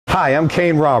Hi, I'm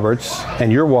Kane Roberts,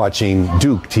 and you're watching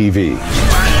Duke TV.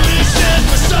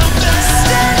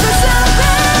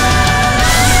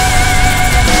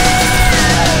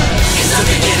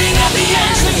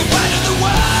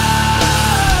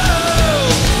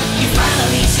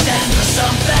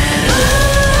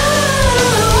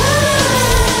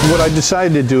 What I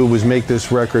decided to do was make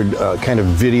this record kind of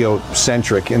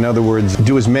video-centric. In other words,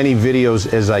 do as many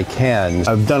videos as I can.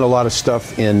 I've done a lot of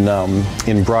stuff in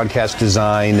broadcast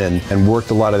design and worked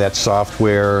a lot of that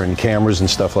software and cameras and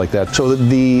stuff like that. So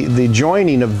the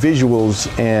joining of visuals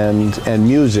and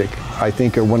music, I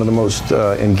think, are one of the most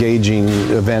engaging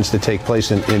events that take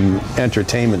place in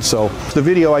entertainment. So the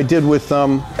video I did with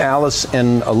Alice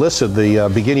and Alyssa,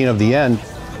 the beginning of the end,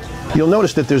 you'll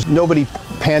notice that there's nobody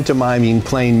pantomiming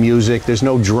playing music. There's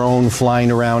no drone flying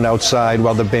around outside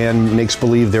while the band makes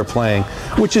believe they're playing,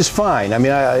 which is fine. I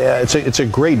mean, it's a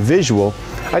great visual.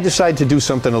 I decided to do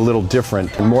something a little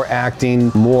different, more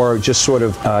acting, more just sort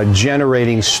of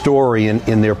generating story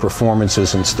in their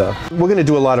performances and stuff. We're going to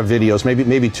do a lot of videos,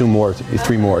 maybe 2 more,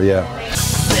 3 more, yeah.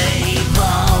 They've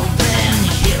all been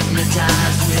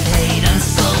hypnotized with hate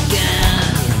unspoken.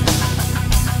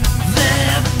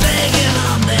 They're begging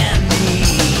on their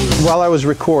knees. While I was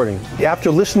recording,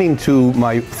 after listening to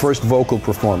my first vocal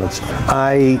performance,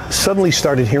 I suddenly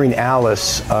started hearing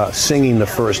Alice singing the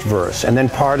first verse, and then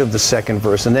part of the second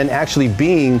verse, and then actually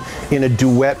being in a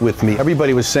duet with me.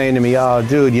 Everybody was saying to me, "Oh,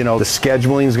 dude, you know, the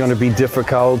scheduling is going to be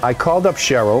difficult." I called up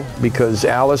Cheryl because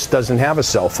Alice doesn't have a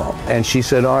cell phone, and she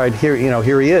said, "All right, here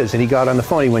he is." And he got on the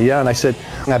phone. He went, "Yeah," and I said,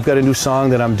 "I've got a new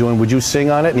song that I'm doing. Would you sing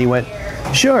on it?" And he went,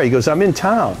 "Sure." He goes, "I'm in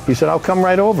town." He said, "I'll come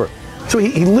right over." So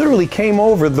he literally came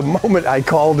over the moment I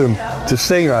called him to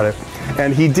sing on it.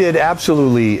 And he did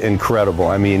absolutely incredible.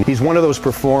 I mean, he's one of those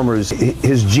performers.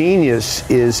 His genius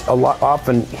is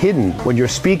often hidden when you're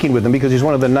speaking with him because he's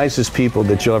one of the nicest people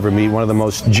that you'll ever meet, one of the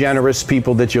most generous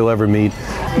people that you'll ever meet.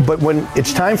 But when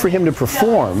it's time for him to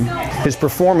perform, his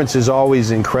performance is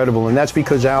always incredible. And that's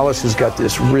because Alice has got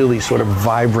this really sort of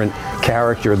vibrant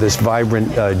character, this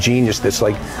vibrant genius that's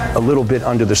like a little bit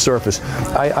under the surface.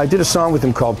 I did a song with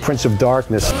him called Prince of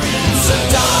Darkness.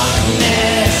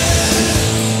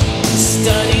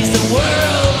 Studies the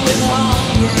world with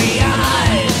hungry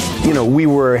eyes. You know, we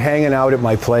were hanging out at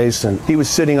my place, and he was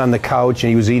sitting on the couch, and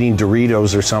he was eating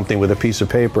Doritos or something with a piece of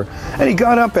paper. And he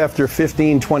got up after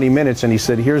 15, 20 minutes, and he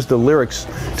said, "Here's the lyrics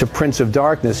to Prince of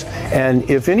Darkness." And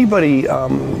if anybody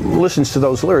listens to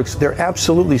those lyrics, they're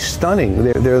absolutely stunning.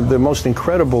 They're the most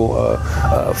incredible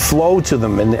flow to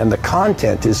them, and the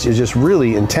content is just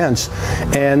really intense.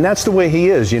 And that's the way he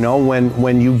is, you know.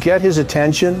 When you get his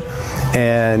attention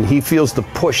and he feels the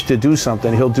push to do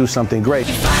something, he'll do something great.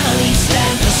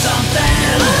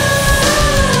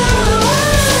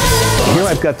 Here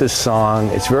I've got this song.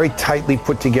 It's very tightly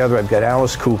put together. I've got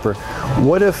Alice Cooper.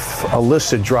 What if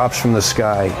Alyssa drops from the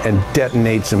sky and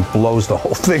detonates and blows the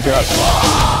whole thing up?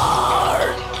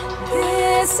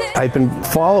 I've been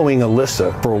following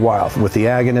Alyssa for a while with The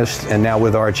Agonist and now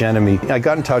with Arch Enemy. I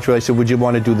got in touch with her. I said, "Would you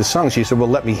want to do the song?" She said, "Well,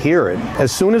 let me hear it."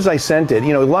 As soon as I sent it,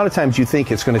 you know, a lot of times you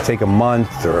think it's going to take a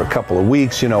month or a couple of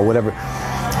weeks, you know, whatever.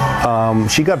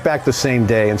 She got back the same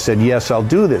day and said, "Yes, I'll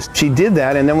do this." She did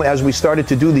that, and then as we started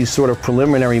to do these sort of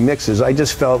preliminary mixes, I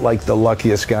just felt like the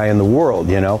luckiest guy in the world,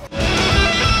 you know.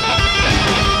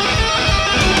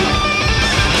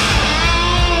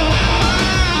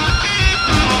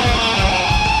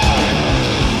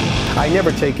 I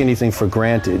never take anything for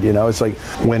granted, you know. It's like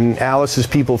when Alice's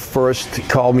people first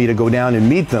called me to go down and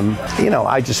meet them, you know,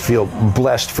 I just feel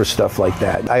blessed for stuff like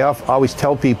that. I always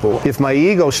tell people, if my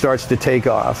ego starts to take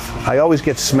off, I always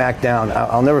get smacked down.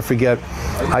 I'll never forget,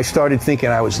 I started thinking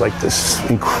I was like this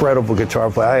incredible guitar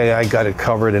player. I got it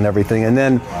covered and everything. And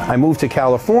then I moved to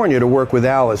California to work with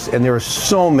Alice, and there are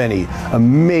so many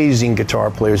amazing guitar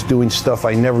players doing stuff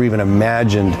I never even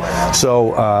imagined.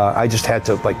 So I just had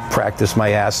to like practice my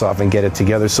ass off and get it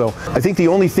together. So I think the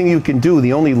only thing you can do,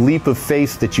 the only leap of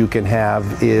faith that you can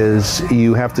have is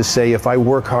you have to say, if I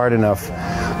work hard enough,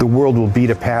 the world will beat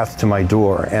a path to my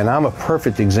door. And I'm a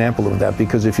perfect example of that,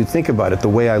 because if you think about it, the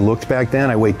way I looked back then,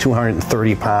 I weighed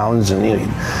 230 pounds, and you know,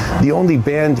 the only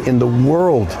band in the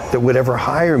world that would ever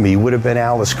hire me would have been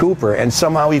Alice Cooper, and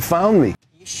somehow he found me.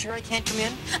 You sure I can't come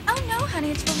in? Oh no,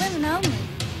 honey, it's for women only.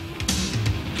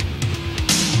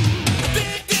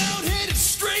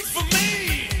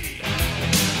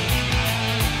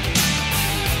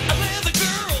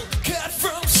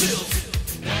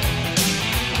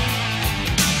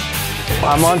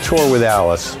 I'm on tour with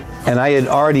Alice, And I had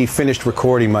already finished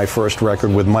recording my first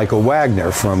record with Michael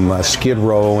Wagner from Skid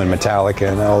Row and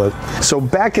Metallica and all that. So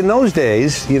back in those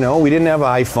days, you know, we didn't have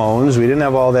iPhones, we didn't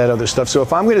have all that other stuff. So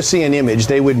if I'm going to see an image,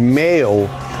 they would mail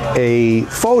a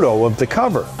photo of the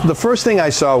cover. The first thing I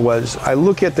saw was, I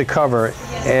look at the cover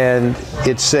and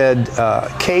it said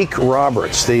Cake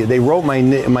Roberts. They wrote my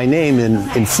name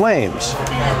in flames.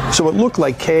 So it looked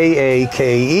like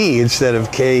K-A-K-E instead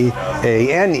of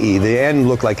K-A-N-E. The N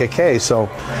looked like a K. So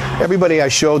everybody I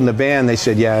showed in the band, they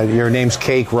said, yeah, your name's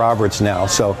Cake Roberts now.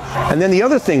 So, and then the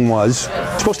other thing was,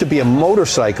 supposed to be a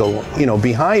motorcycle, you know,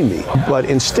 behind me. But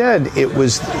instead, it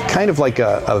was kind of like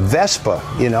a Vespa,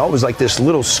 you know. It was like this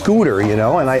little scooter, you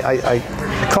know. And I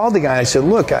called the guy, I said,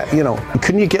 look, you know,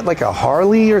 couldn't you get like a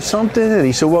Harley or something? And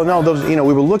he said, well, no, those, you know,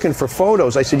 we were looking for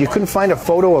photos. I said, you couldn't find a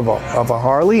photo of a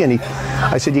Harley? And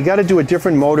I said, you got to do a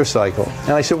different motorcycle.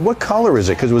 And I said, what color is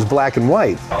it? Because it was black and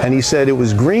white. And he said it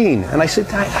was green. And I said,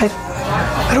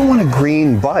 I don't want a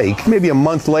green bike. Maybe a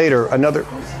month later, another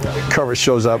cover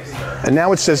shows up, and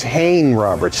now it says Hayne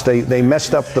Roberts. They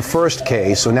messed up the first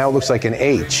K, so now it looks like an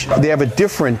H. They have a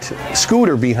different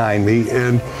scooter behind me,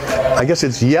 and I guess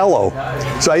it's yellow.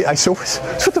 So I said,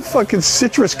 what's with the fucking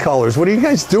citrus colors? What are you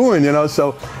guys doing? You know,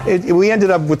 so we ended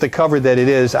up with the cover that it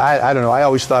is. I don't know, I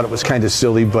always thought it was kind of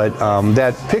silly, but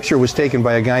that picture was taken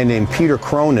by a guy named Peter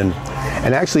Cronin,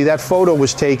 and actually that photo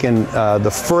was taken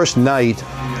the first night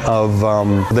of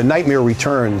the Nightmare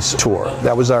Returns tour.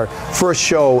 That was our first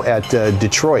show at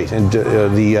Detroit in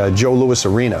the Joe Louis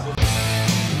Arena.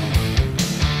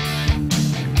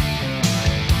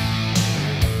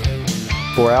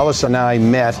 Before Alice and I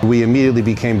met, we immediately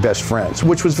became best friends,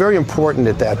 which was very important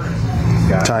at that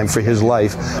time for his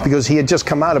life, because he had just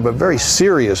come out of a very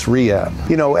serious rehab.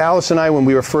 You know, Alice and I, when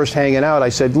we were first hanging out, I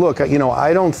said, look, you know,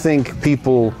 I don't think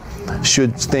people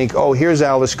should think, oh, here's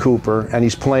Alice Cooper, and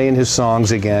he's playing his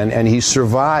songs again, and he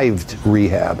survived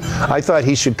rehab. I thought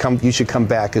you should come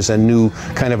back as a new,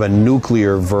 kind of a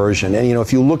nuclear version. And you know,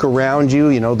 if you look around you,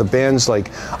 you know, the bands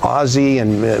like Ozzy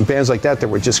and bands like that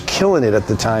were just killing it at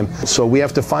the time. So we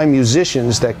have to find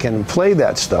musicians that can play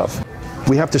that stuff.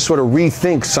 We have to sort of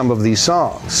rethink some of these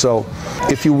songs. So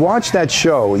if you watch that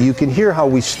show, you can hear how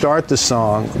we start the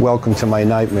song, Welcome to My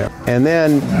Nightmare. And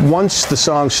then once the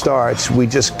song starts, we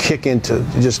just kick into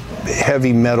just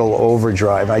heavy metal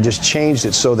overdrive. I just changed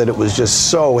it so that it was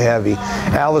just so heavy.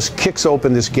 Alice kicks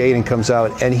open this gate and comes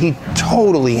out, and he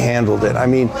totally handled it. I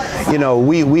mean, you know,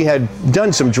 we had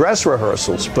done some dress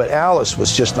rehearsals, but Alice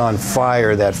was just on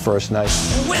fire that first night.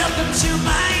 Welcome to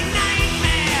my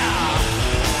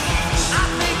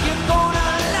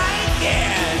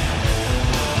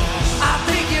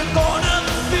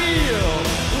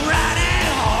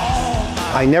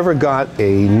I never got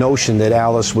a notion that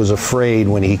Alice was afraid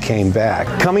when he came back.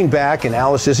 Coming back, and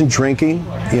Alice isn't drinking,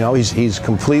 you know, he's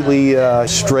completely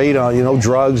straight on, you know,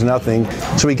 drugs, nothing.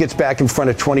 So he gets back in front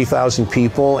of 20,000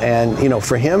 people, and, you know,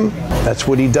 for him, that's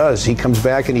what he does. He comes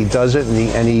back and he does it,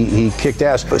 and he kicked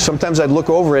ass. But sometimes I'd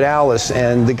look over at Alice,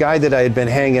 and the guy that I had been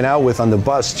hanging out with on the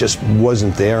bus just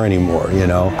wasn't there anymore, you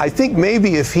know. I think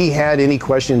maybe if he had any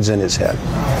questions in his head,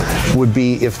 would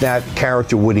be if that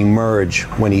character would emerge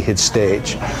when he hit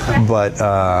stage. But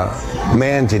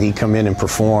man, did he come in and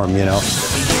perform, you know.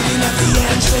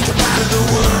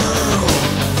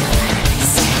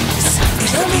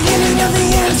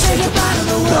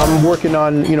 I'm working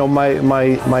on, you know,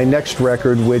 my next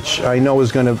record, which I know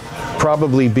is going to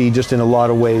probably be just in a lot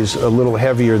of ways a little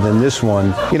heavier than this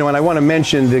one. You know, and I want to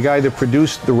mention the guy that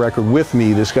produced the record with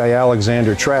me, this guy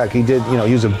Alexander Track. He did, you know,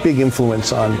 he was a big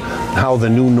influence on how the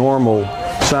new normal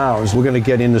sounds. We're going to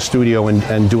get in the studio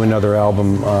and do another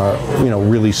album, you know,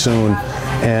 really soon.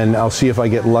 And I'll see if I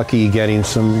get lucky getting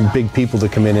some big people to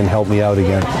come in and help me out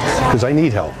again, because I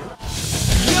need help.